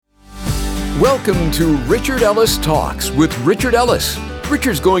Welcome to Richard Ellis Talks with Richard Ellis.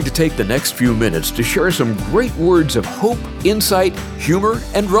 Richard's going to take the next few minutes to share some great words of hope, insight, humor,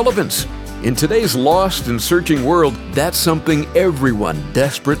 and relevance. In today's lost and searching world, that's something everyone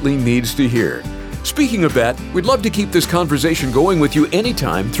desperately needs to hear. Speaking of that, we'd love to keep this conversation going with you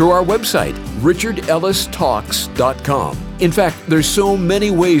anytime through our website, richardellistalks.com. In fact, there's so many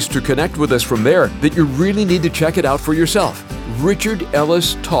ways to connect with us from there that you really need to check it out for yourself,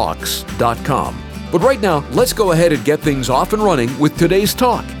 richardellistalks.com. But right now, let's go ahead and get things off and running with today's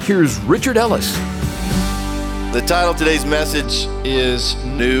talk. Here's Richard Ellis. The title of today's message is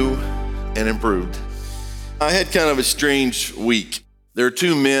New and Improved. I had kind of a strange week. There are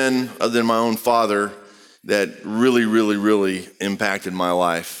two men, other than my own father, that really impacted my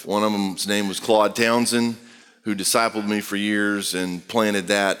life. One of them's name was Claude Townsend, who discipled me for years and planted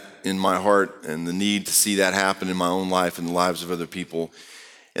that in my heart and the need to see that happen in my own life and the lives of other people.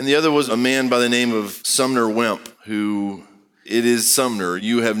 And the other was a man by the name of Sumner Wemp, who, it is Sumner.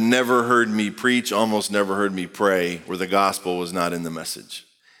 You have never heard me preach, almost never heard me pray, where the gospel was not in the message.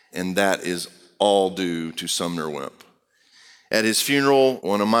 And that is all due to Sumner Wemp. At his funeral,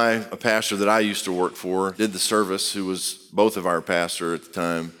 a pastor that I used to work for, did the service, who was both of our pastor at the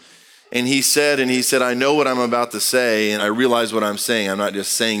time. And he said, I know what I'm about to say, and I realize what I'm saying. I'm not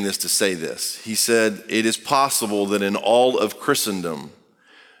just saying this to say this. He said, it is possible that in all of Christendom,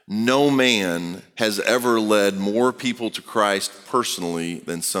 no man has ever led more people to Christ personally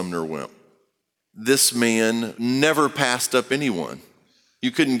than Sumner Wemp. This man never passed up anyone.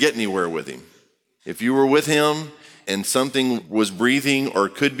 You couldn't get anywhere with him. If you were with him and something was breathing or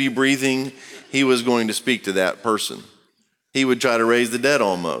could be breathing, he was going to speak to that person. He would try to raise the dead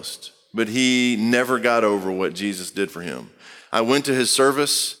almost, but he never got over what Jesus did for him. I went to his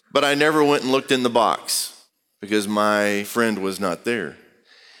service, but I never went and looked in the box because my friend was not there.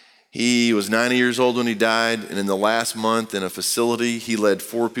 He was 90 years old when he died, and in the last month in a facility, he led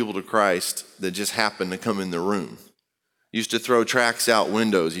 4 people to Christ that just happened to come in the room. He used to throw tracts out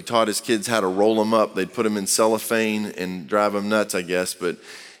windows. He taught his kids how to roll them up. They'd put them in cellophane and drive them nuts, I guess. But,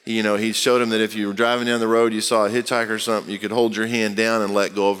 he showed them that if you were driving down the road, you saw a hitchhiker or something, you could hold your hand down and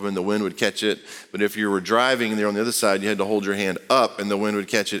let go of them and the wind would catch it. But if you were driving there on the other side, you had to hold your hand up and the wind would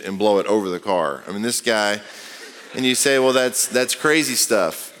catch it and blow it over the car. I mean, this guy, and you say, well, that's crazy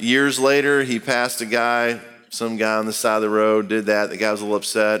stuff. Years later, he passed some guy on the side of the road, did that. The guy was a little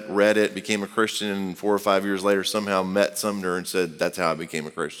upset, read it, became a Christian, and 4 or 5 years later somehow met Sumner and said, that's how I became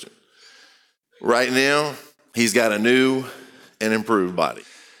a Christian. Right now, he's got a new and improved body.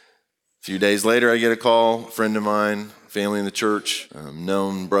 A few days later, I get a call, a friend of mine, family in the church,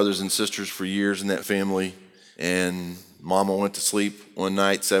 known brothers and sisters for years in that family, and Mama went to sleep one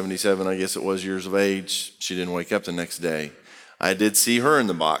night, 77, I guess it was, years of age. She didn't wake up the next day. I did see her in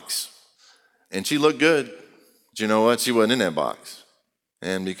the box, and she looked good. But you know what? She wasn't in that box.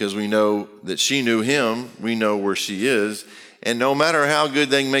 And because we know that she knew him, we know where she is. And no matter how good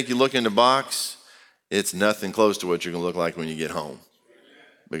they can make you look in the box, it's nothing close to what you're going to look like when you get home.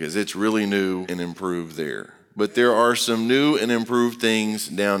 Because it's really new and improved there. But there are some new and improved things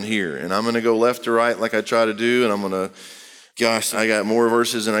down here. And I'm going to go left to right like I try to do. And I'm going to, I got more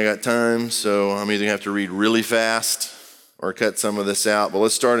verses than I got time. So I'm either going to have to read really fast or cut some of this out. But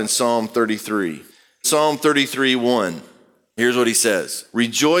let's start in Psalm 33. Psalm 33:1. Here's what he says.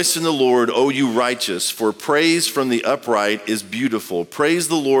 Rejoice in the Lord, O you righteous, for praise from the upright is beautiful. Praise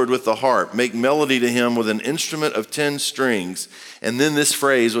the Lord with the harp. Make melody to him with an instrument of 10 strings. And then this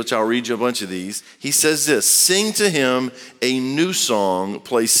phrase, which I'll read you a bunch of these, he says this, sing to him a new song,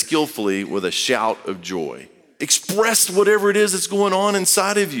 play skillfully with a shout of joy. Express whatever it is that's going on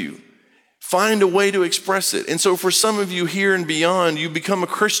inside of you. Find a way to express it. And so for some of you here and beyond, you become a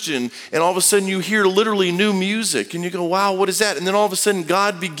Christian and all of a sudden you hear literally new music and you go, wow, what is that? And then all of a sudden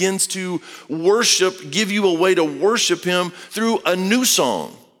God begins to give you a way to worship him through a new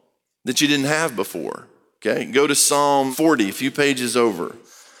song that you didn't have before. Okay, go to Psalm 40, a few pages over.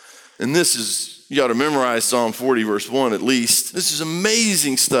 And you ought to memorize Psalm 40, verse 1 at least. This is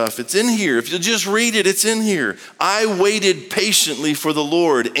amazing stuff. It's in here. If you'll just read it, it's in here. I waited patiently for the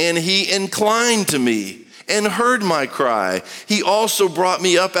Lord, and he inclined to me and heard my cry. He also brought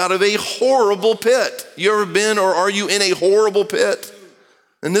me up out of a horrible pit. You ever been or are you in a horrible pit?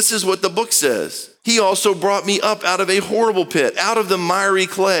 And this is what the book says. He also brought me up out of a horrible pit, out of the miry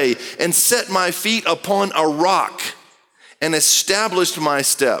clay, and set my feet upon a rock and established my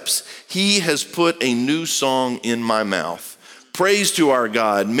steps. He has put a new song in my mouth. Praise to our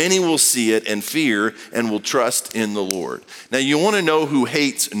God. Many will see it and fear and will trust in the Lord. Now, you want to know who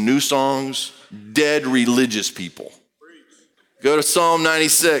hates new songs? Dead religious people. Go to Psalm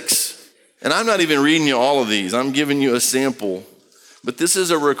 96. And I'm not even reading you all of these. I'm giving you a sample. But this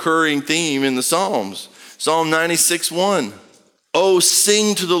is a recurring theme in the Psalms. Psalm 96:1. Oh,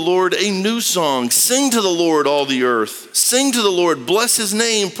 sing to the Lord a new song. Sing to the Lord, all the earth. Sing to the Lord, bless his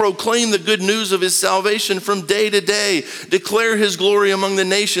name. Proclaim the good news of his salvation from day to day. Declare his glory among the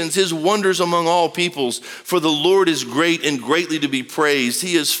nations, his wonders among all peoples. For the Lord is great and greatly to be praised.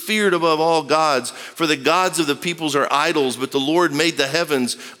 He is feared above all gods. For the gods of the peoples are idols, but the Lord made the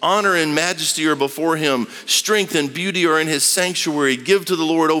heavens. Honor and majesty are before him. Strength and beauty are in his sanctuary. Give to the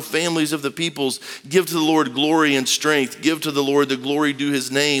Lord, O families of the peoples. Give to the Lord glory and strength. Give to the Lord the glory due his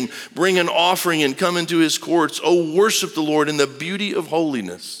name. Bring an offering and come into his courts. Oh, worship the Lord in the beauty of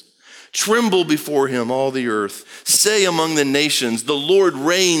holiness. Tremble before him, all the earth. Say among the nations, the Lord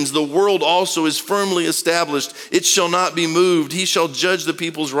reigns. The world also is firmly established. It shall not be moved. He shall judge the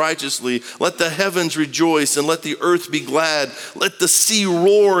peoples righteously. Let the heavens rejoice and let the earth be glad. Let the sea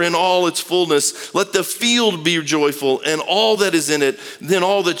roar in all its fullness. Let the field be joyful and all that is in it. Then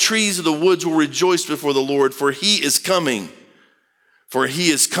all the trees of the woods will rejoice before the Lord, for he is coming. For he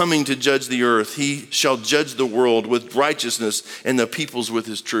is coming to judge the earth. He shall judge the world with righteousness and the peoples with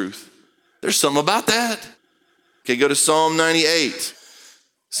his truth. There's something about that. Okay, go to Psalm 98.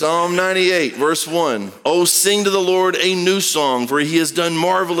 Psalm 98, verse 1. Oh, sing to the Lord a new song, for he has done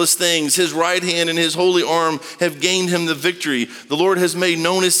marvelous things. His right hand and his holy arm have gained him the victory. The Lord has made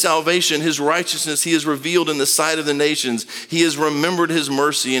known his salvation. His righteousness he has revealed in the sight of the nations. He has remembered his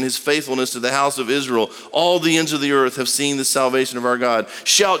mercy and his faithfulness to the house of Israel. All the ends of the earth have seen the salvation of our God.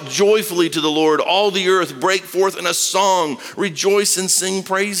 Shout joyfully to the Lord, all the earth. Break forth in a song. Rejoice and sing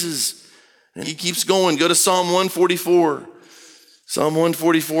praises. And he keeps going. Go to Psalm 144. Psalm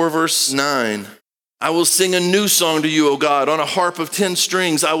 144, verse 9. I will sing a new song to you, O God. On a harp of 10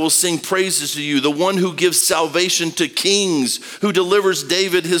 strings, I will sing praises to you, the one who gives salvation to kings, who delivers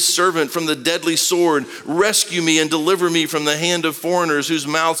David his servant from the deadly sword. Rescue me and deliver me from the hand of foreigners, whose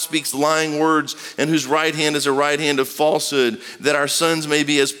mouth speaks lying words and whose right hand is a right hand of falsehood, that our sons may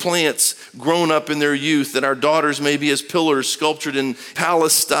be as plants grown up in their youth, that our daughters may be as pillars sculptured in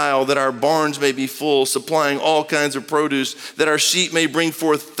palace style, that our barns may be full, supplying all kinds of produce, that our sheep may bring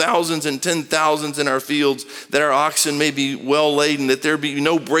forth thousands and 10,000s in our fields, that our oxen may be well laden, that there be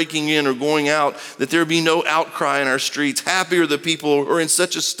no breaking in or going out, that there be no outcry in our streets. Happy are the people who are in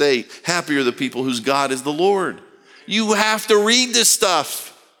such a state. Happy are the people whose God is the Lord. You have to read this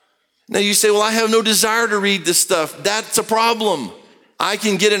stuff. Now you say, well, I have no desire to read this stuff. That's a problem. I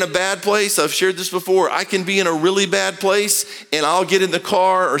can get in a bad place. I've shared this before. I can be in a really bad place and I'll get in the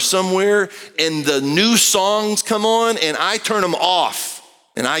car or somewhere and the new songs come on and I turn them off.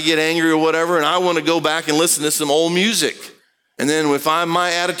 And I get angry or whatever, and I want to go back and listen to some old music. And then if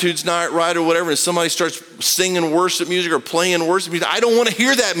my attitude's not right or whatever, and somebody starts singing worship music or playing worship music, I don't want to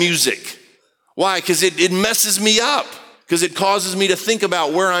hear that music. Why? Because it messes me up. Because it causes me to think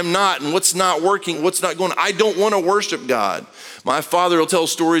about where I'm not and what's not working, what's not going on. I don't want to worship God. My father will tell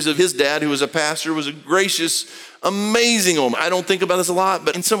stories of his dad, who was a pastor, was a gracious, amazing woman. I don't think about this a lot,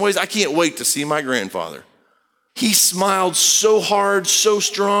 but in some ways, I can't wait to see my grandfather. He smiled so hard, so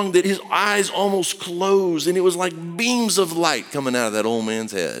strong that his eyes almost closed, and it was like beams of light coming out of that old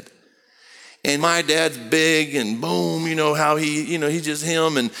man's head. And my dad's big and boom, you know how he's just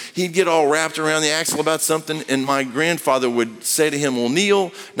him, and he'd get all wrapped around the axle about something, and my grandfather would say to him, well,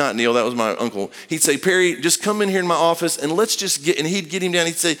 Neil, not Neil, that was my uncle. He'd say, Perry, just come in here in my office and let's just and he'd get him down.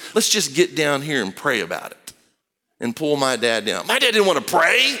 He'd say, let's just get down here and pray about it and pull my dad down. My dad didn't want to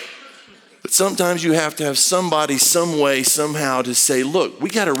pray. But sometimes you have to have somebody, some way, somehow to say, look,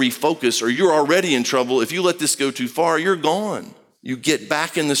 we got to refocus or you're already in trouble. If you let this go too far, you're gone. You get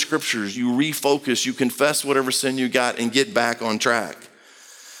back in the scriptures, you refocus, you confess whatever sin you got and get back on track.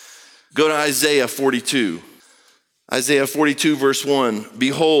 Go to Isaiah 42. Isaiah 42 verse 1,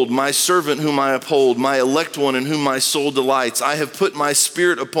 behold, my servant whom I uphold, my elect one in whom my soul delights. I have put my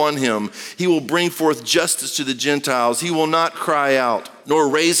spirit upon him. He will bring forth justice to the Gentiles. He will not cry out, nor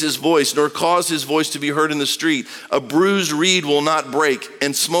raise his voice, nor cause his voice to be heard in the street. A bruised reed will not break,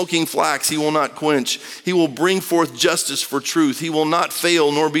 and smoking flax he will not quench. He will bring forth justice for truth. He will not fail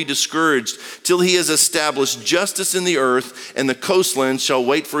nor be discouraged till he has established justice in the earth, and the coastlands shall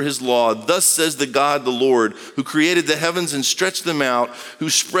wait for his law. Thus says the God, the Lord, who created created the heavens and stretched them out, who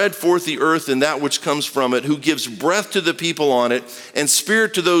spread forth the earth and that which comes from it, who gives breath to the people on it and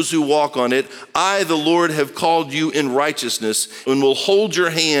spirit to those who walk on it. I, the Lord, have called you in righteousness and will hold your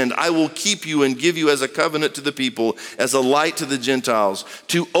hand. I will keep you and give you as a covenant to the people, as a light to the Gentiles,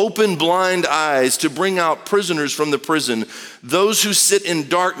 to open blind eyes, to bring out prisoners from the prison, those who sit in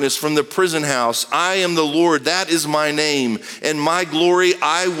darkness from the prison house. I am the Lord, that is my name, and my glory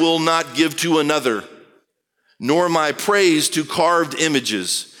I will not give to another, nor my praise to carved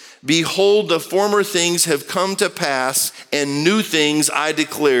images. Behold, the former things have come to pass, and new things I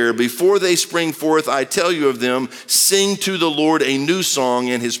declare. Before they spring forth, I tell you of them. Sing to the Lord a new song,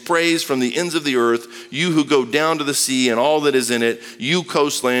 and his praise from the ends of the earth, you who go down to the sea and all that is in it, you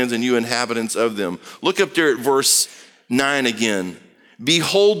coastlands and you inhabitants of them. Look up there at verse 9 again.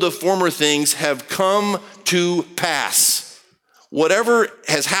 Behold, the former things have come to pass. Whatever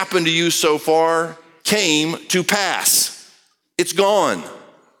has happened to you so far came to pass. It's gone.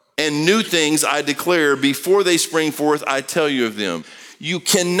 And new things I declare, before they spring forth, I tell you of them. You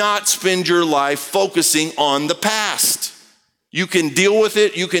cannot spend your life focusing on the past. You can deal with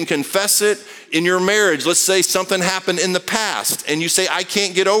it, you can confess it. In your marriage, let's say something happened in the past and you say, I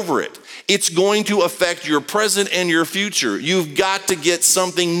can't get over it. It's going to affect your present and your future. You've got to get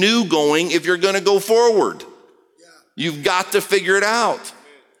something new going if you're going to go forward. You've got to figure it out.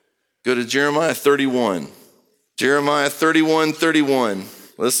 Go to Jeremiah 31. Jeremiah 31:31.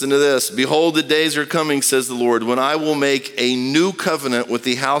 Listen to this. Behold, the days are coming, says the Lord, when I will make a new covenant with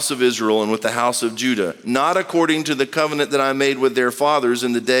the house of Israel and with the house of Judah, not according to the covenant that I made with their fathers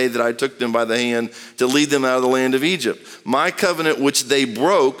in the day that I took them by the hand to lead them out of the land of Egypt. My covenant which they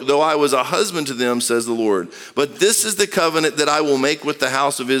broke, though I was a husband to them, says the Lord. But this is the covenant that I will make with the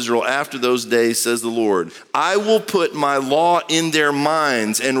house of Israel after those days, says the Lord. I will put my law in their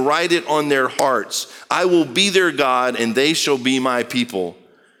minds and write it on their hearts. I will be their God, and they shall be my people.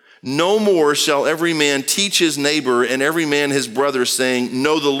 No more shall every man teach his neighbor and every man his brother, saying,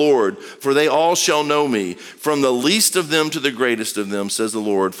 know the Lord, for they all shall know me, from the least of them to the greatest of them, says the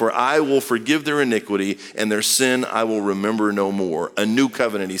Lord. For I will forgive their iniquity, and their sin I will remember no more. A new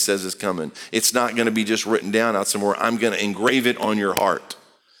covenant, he says, is coming. It's not going to be just written down out somewhere. I'm going to engrave it on your heart.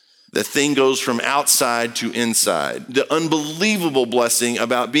 The thing goes from outside to inside. The unbelievable blessing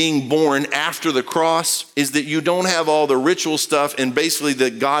about being born after the cross is that you don't have all the ritual stuff, and basically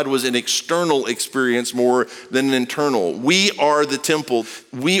that God was an external experience more than an internal. We are the temple.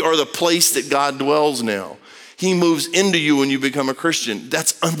 We are the place that God dwells now. He moves into you when you become a Christian.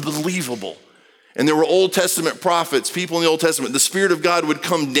 That's unbelievable. And there were Old Testament prophets, people in the Old Testament. The Spirit of God would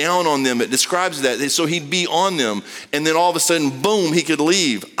come down on them. It describes that. So he'd be on them. And then all of a sudden, boom, he could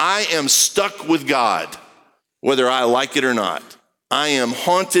leave. I am stuck with God, whether I like it or not. I am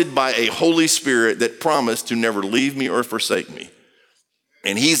haunted by a Holy Spirit that promised to never leave me or forsake me.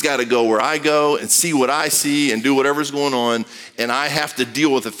 And he's got to go where I go and see what I see and do whatever's going on. And I have to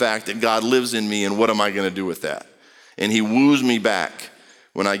deal with the fact that God lives in me, and what am I going to do with that? And he woos me back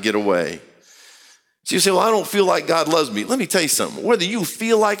when I get away. So you say, well, I don't feel like God loves me. Let me tell you something. Whether you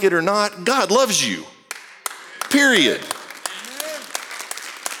feel like it or not, God loves you. Period.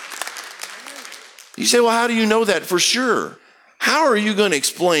 You say, well, how do you know that for sure? How are you going to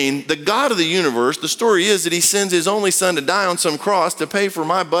explain the God of the universe? The story is that he sends his only son to die on some cross to pay for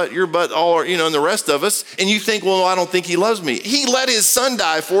my butt, your butt, all, and the rest of us. And you think, well, I don't think he loves me. He let his son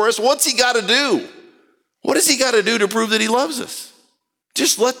die for us. What's he got to do? What does he got to do to prove that he loves us?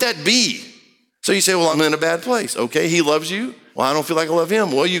 Just let that be. So you say, well, I'm in a bad place. Okay, he loves you. Well, I don't feel like I love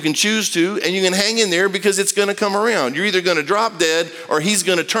him. Well, you can choose to, and you can hang in there because it's going to come around. You're either going to drop dead or he's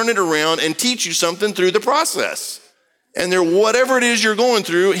going to turn it around and teach you something through the process. And whatever it is you're going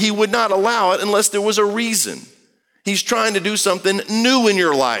through, he would not allow it unless there was a reason. He's trying to do something new in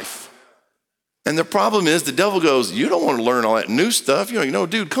your life. And the problem is the devil goes, you don't want to learn all that new stuff. You're like, no,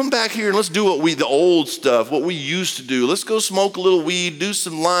 dude, come back here and let's do the old stuff, what we used to do. Let's go smoke a little weed, do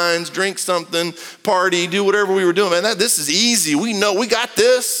some lines, drink something, party, do whatever we were doing. Man, this is easy. We know, we got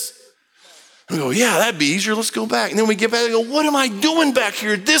this. We go, yeah, that'd be easier. Let's go back. And then we get back and go, what am I doing back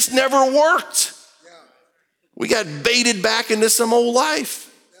here? This never worked. We got baited back into some old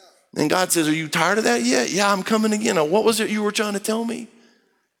life. And God says, are you tired of that yet? Yeah, I'm coming again. Now, what was it you were trying to tell me?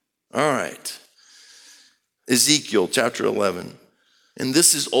 All right. Ezekiel chapter 11. And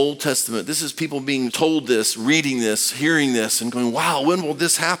this is Old Testament. This is people being told this, reading this, hearing this, and going, wow, when will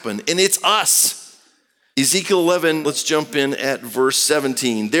this happen? And it's us. Ezekiel 11, let's jump in at verse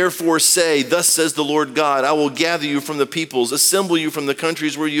 17. Therefore say, thus says the Lord God, I will gather you from the peoples, assemble you from the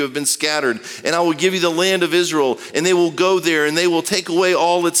countries where you have been scattered, and I will give you the land of Israel, and they will go there, and they will take away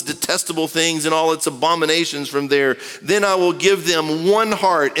all its detestable things and all its abominations from there. Then I will give them one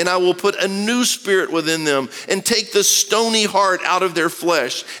heart, and I will put a new spirit within them, and take the stony heart out of their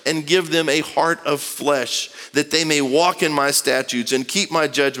flesh, and give them a heart of flesh, that they may walk in my statutes and keep my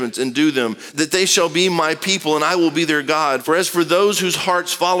judgments and do them, that they shall be my people and I will be their God. For as for those whose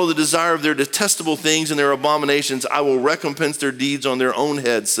hearts follow the desire of their detestable things and their abominations, I will recompense their deeds on their own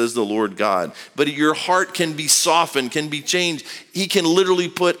heads, says the Lord God. But your heart can be softened, can be changed. He can literally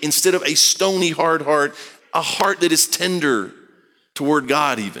put, instead of a stony hard heart, a heart that is tender toward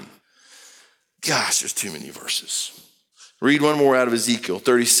God even. Gosh, there's too many verses. Read one more out of Ezekiel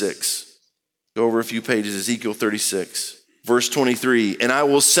 36. Go over a few pages, Ezekiel 36. Verse 23, and I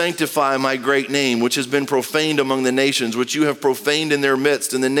will sanctify my great name, which has been profaned among the nations, which you have profaned in their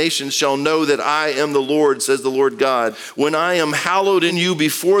midst, and the nations shall know that I am the Lord, says the Lord God, when I am hallowed in you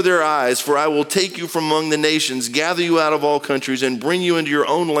before their eyes, for I will take you from among the nations, gather you out of all countries, and bring you into your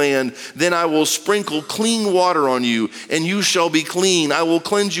own land. Then I will sprinkle clean water on you, and you shall be clean. I will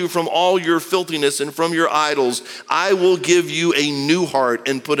cleanse you from all your filthiness and from your idols. I will give you a new heart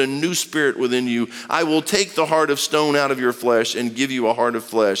and put a new spirit within you. I will take the heart of stone out of your flesh and give you a heart of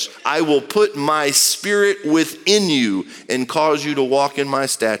flesh. I will put my spirit within you and cause you to walk in my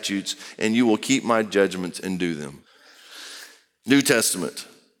statutes, and you will keep my judgments and do them. New Testament,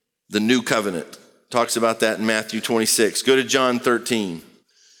 the new covenant, talks about that in Matthew 26. Go to John 13.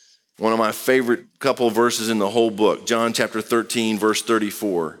 One of my favorite couple of verses in the whole book, John chapter 13, verse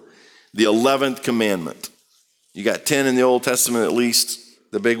 34. The 11th commandment. You got 10 in the Old Testament at least,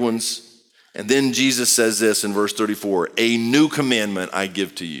 the big ones. And then Jesus says this in verse 34, a new commandment I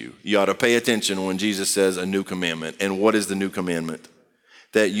give to you. You ought to pay attention when Jesus says a new commandment. And what is the new commandment?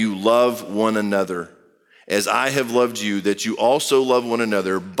 That you love one another as I have loved you, that you also love one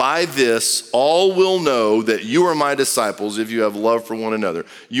another. By this, all will know that you are my disciples if you have love for one another.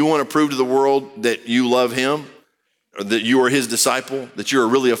 You want to prove to the world that you love him, or that you are his disciple, that you're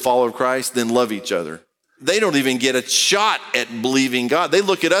really a follower of Christ, then love each other. They don't even get a shot at believing God. They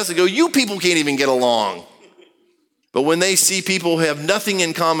look at us and go, you people can't even get along. But when they see people who have nothing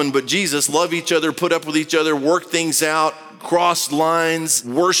in common but Jesus, love each other, put up with each other, work things out, cross lines,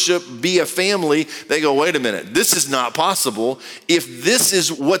 worship, be a family, they go, wait a minute, this is not possible. If this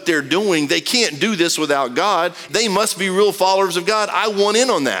is what they're doing, they can't do this without God. They must be real followers of God. I want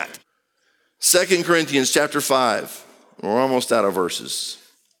in on that. 2 Corinthians chapter 5. We're almost out of verses.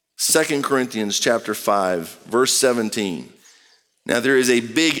 2 Corinthians chapter 5, verse 17. Now there is a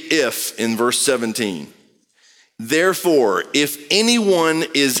big if in verse 17. Therefore, if anyone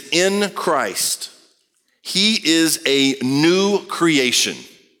is in Christ, he is a new creation.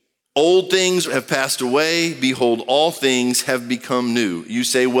 Old things have passed away. Behold, all things have become new. You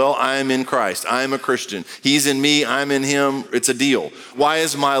say, well, I am in Christ. I am a Christian. He's in me. I'm in him. It's a deal. Why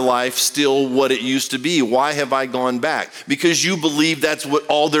is my life still what it used to be? Why have I gone back? Because you believe that's what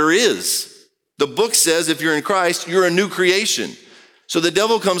all there is. The book says if you're in Christ, you're a new creation. So the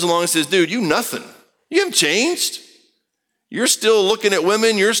devil comes along and says, dude, you nothing. You haven't changed. You're still looking at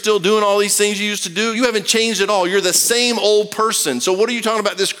women. You're still doing all these things you used to do. You haven't changed at all. You're the same old person. So what are you talking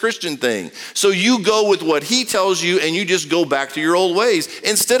about this Christian thing? So you go with what he tells you and you just go back to your old ways.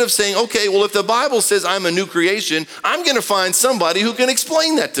 Instead of saying, okay, well, if the Bible says I'm a new creation, I'm going to find somebody who can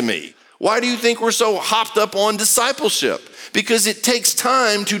explain that to me. Why do you think we're so hopped up on discipleship? Because it takes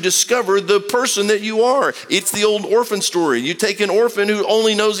time to discover the person that you are. It's the old orphan story. You take an orphan who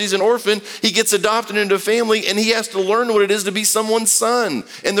only knows he's an orphan, he gets adopted into a family, and he has to learn what it is to be someone's son,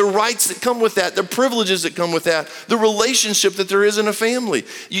 and the rights that come with that, the privileges that come with that, the relationship that there is in a family.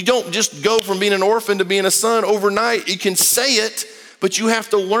 You don't just go from being an orphan to being a son overnight. You can say it, but you have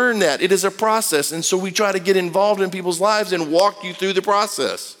to learn that. It is a process, and so we try to get involved in people's lives and walk you through the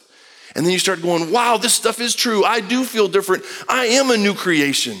process. And then you start going, wow, this stuff is true. I do feel different. I am a new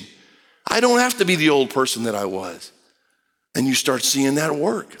creation. I don't have to be the old person that I was. And you start seeing that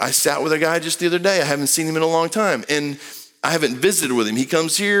work. I sat with a guy just the other day. I haven't seen him in a long time. And I haven't visited with him. He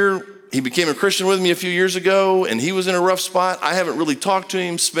comes here. He became a Christian with me a few years ago, and he was in a rough spot. I haven't really talked to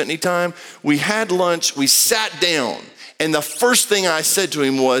him, spent any time. We had lunch. We sat down. And the first thing I said to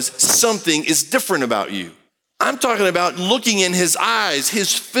him was, something is different about you. I'm talking about looking in his eyes,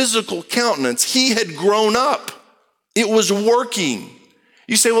 his physical countenance. He had grown up. It was working.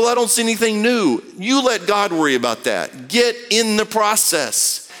 You say, well, I don't see anything new. You let God worry about that. Get in the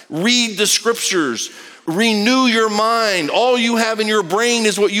process. Read the scriptures. Renew your mind. All you have in your brain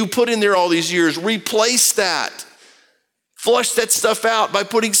is what you put in there all these years. Replace that. Flush that stuff out by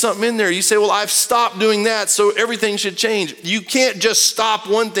putting something in there. You say, well, I've stopped doing that, so everything should change. You can't just stop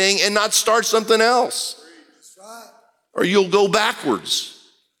one thing and not start something else. Or you'll go backwards.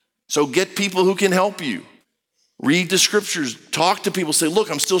 So get people who can help you. Read the scriptures. Talk to people. Say,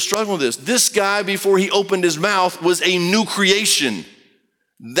 look, I'm still struggling with this. This guy, before he opened his mouth, was a new creation.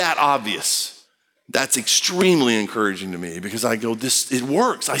 That obvious. That's extremely encouraging to me because I go, it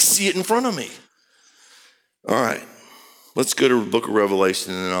works. I see it in front of me. All right. Let's go to the book of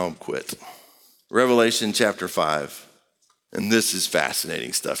Revelation and then I'll quit. Revelation chapter 5. And this is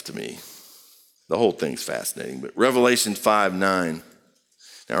fascinating stuff to me. The whole thing's fascinating. But Revelation 5:9.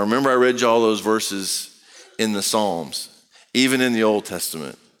 Now remember I read you all those verses in the Psalms. Even in the Old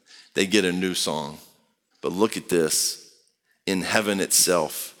Testament, they get a new song. But look at this. In heaven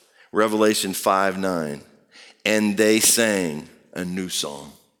itself. Revelation 5:9. And they sang a new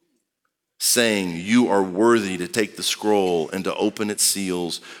song, saying, you are worthy to take the scroll and to open its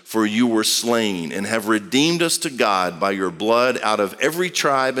seals, for you were slain and have redeemed us to God by your blood out of every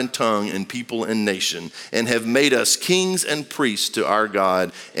tribe and tongue and people and nation, and have made us kings and priests to our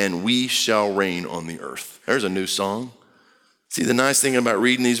God, and we shall reign on the earth. There's a new song. See, the nice thing about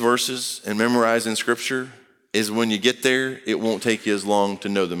reading these verses and memorizing scripture is when you get there, it won't take you as long to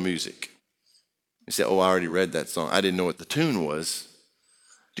know the music. You say, oh, I already read that song. I didn't know what the tune was.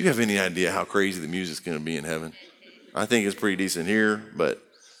 Do you have any idea how crazy the music's going to be in heaven? I think it's pretty decent here, but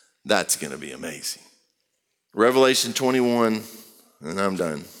that's going to be amazing. Revelation 21, and I'm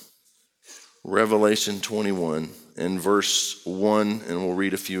done. Revelation 21 and verse 1, and we'll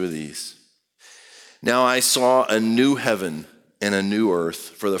read a few of these. Now I saw a new heaven and a new earth,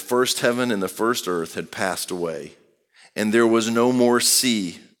 for the first heaven and the first earth had passed away, and there was no more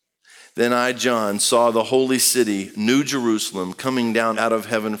sea. Then I, John, saw the holy city, New Jerusalem, coming down out of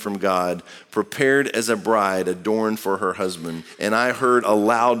heaven from God, prepared as a bride adorned for her husband. And I heard a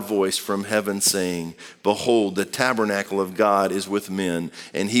loud voice from heaven saying, behold, the tabernacle of God is with men,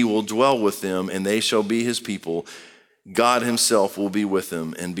 and he will dwell with them, and they shall be his people. God himself will be with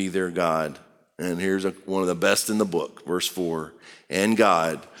them and be their God. And here's one of the best in the book, verse 4. And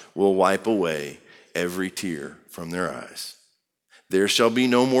God will wipe away every tear from their eyes. There shall be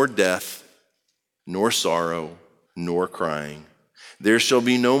no more death, nor sorrow, nor crying. There shall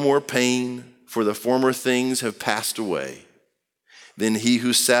be no more pain, for the former things have passed away. Then he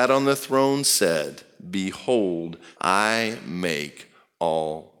who sat on the throne said, behold, I make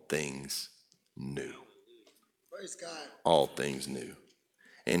all things new. Praise God. All things new.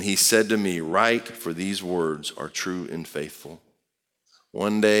 And he said to me, write, for these words are true and faithful.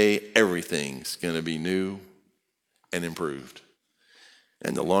 One day, everything's going to be new and improved.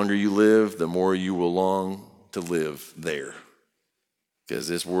 And the longer you live, the more you will long to live there. Because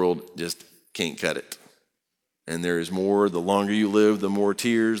this world just can't cut it. And there is more, the longer you live, the more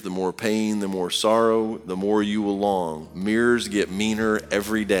tears, the more pain, the more sorrow, the more you will long. Mirrors get meaner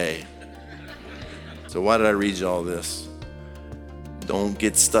every day. So why did I read you all this? Don't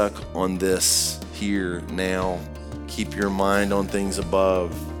get stuck on this here, now. Keep your mind on things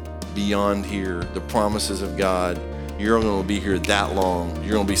above, beyond here, the promises of God. You're going to be here that long.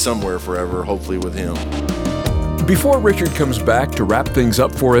 You're going to be somewhere forever, hopefully with him. Before Richard comes back to wrap things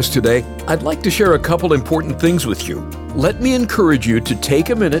up for us today, I'd like to share a couple important things with you. Let me encourage you to take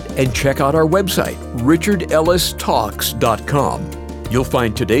a minute and check out our website, richardellistalks.com. You'll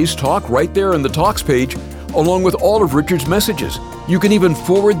find today's talk right there on the Talks page, along with all of Richard's messages. You can even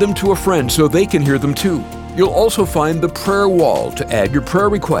forward them to a friend so they can hear them too. You'll also find the prayer wall to add your prayer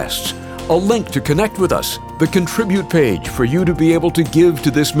requests, a link to connect with us, the contribute page for you to be able to give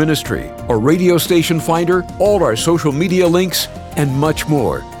to this ministry, a radio station finder, all our social media links, and much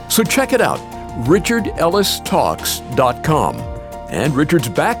more. So check it out, richardellistalks.com. And Richard's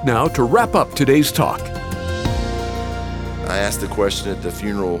back now to wrap up today's talk. I asked the question at the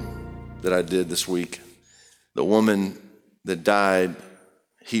funeral that I did this week. The woman that died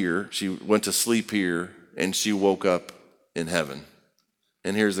here, she went to sleep here, and she woke up in heaven.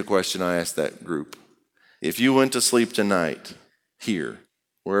 And here's the question I asked that group. If you went to sleep tonight here,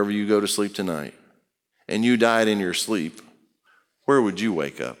 wherever you go to sleep tonight, and you died in your sleep, where would you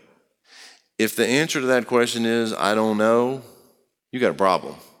wake up? If the answer to that question is, I don't know, you got a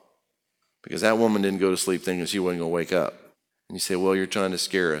problem. Because that woman didn't go to sleep thinking she wasn't going to wake up. And you say, well, you're trying to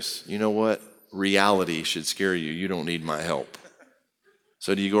scare us. You know what? Reality should scare you. You don't need my help.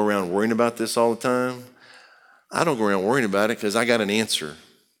 So do you go around worrying about this all the time? I don't go around worrying about it because I got an answer.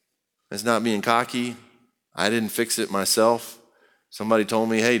 It's not being cocky. I didn't fix it myself. Somebody told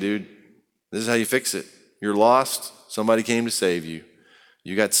me, hey, dude, This is how you fix it. You're lost. Somebody came to save you.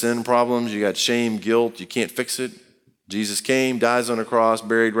 You got sin problems. You got shame, guilt. You can't fix it. Jesus came, dies on a cross,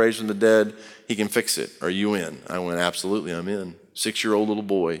 buried, raised from the dead. He can fix it. Are you in? I went, absolutely, I'm in. 6-year-old little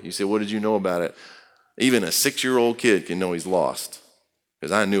boy. You say, what did you know about it? Even a 6-year-old kid can know he's lost.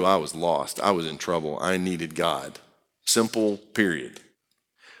 Because I knew I was lost. I was in trouble. I needed God. Simple, period.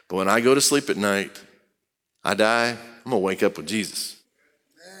 But when I go to sleep at night, I die, I'm going to wake up with Jesus.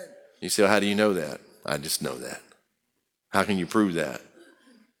 You say, well, how do you know that? I just know that. How can you prove that?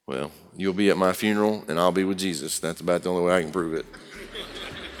 Well, you'll be at my funeral and I'll be with Jesus. That's about the only way I can prove it.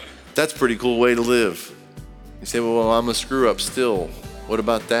 That's a pretty cool way to live. You say, well, I'm a screw up still. What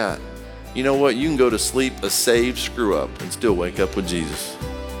about that? You know what? You can go to sleep a saved screw up and still wake up with Jesus,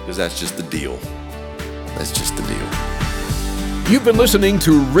 because that's just the deal. That's just the deal. You've been listening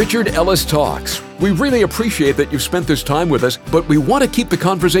to Richard Ellis Talks. We really appreciate that you've spent this time with us, but we want to keep the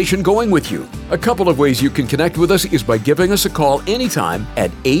conversation going with you. A couple of ways you can connect with us is by giving us a call anytime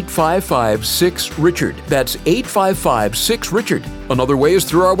at 855-6-RICHARD. That's 855-6-RICHARD. Another way is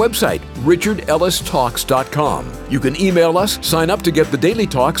through our website, richardellistalks.com. You can email us, sign up to get the daily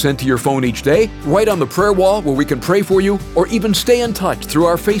talk sent to your phone each day, write on the prayer wall where we can pray for you, or even stay in touch through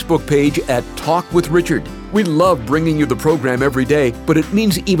our Facebook page at Talk with Richard. We love bringing you the program every day, but it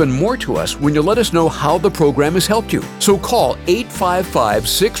means even more to us when you let us know how the program has helped you. So call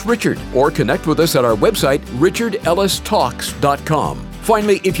 855-6-RICHARD or connect with us at our website, richardellistalks.com.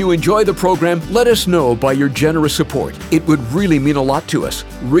 Finally, if you enjoy the program, let us know by your generous support. It would really mean a lot to us.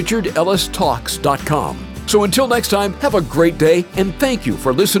 richardellistalks.com. So until next time, have a great day, and thank you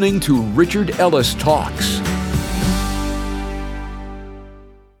for listening to Richard Ellis Talks.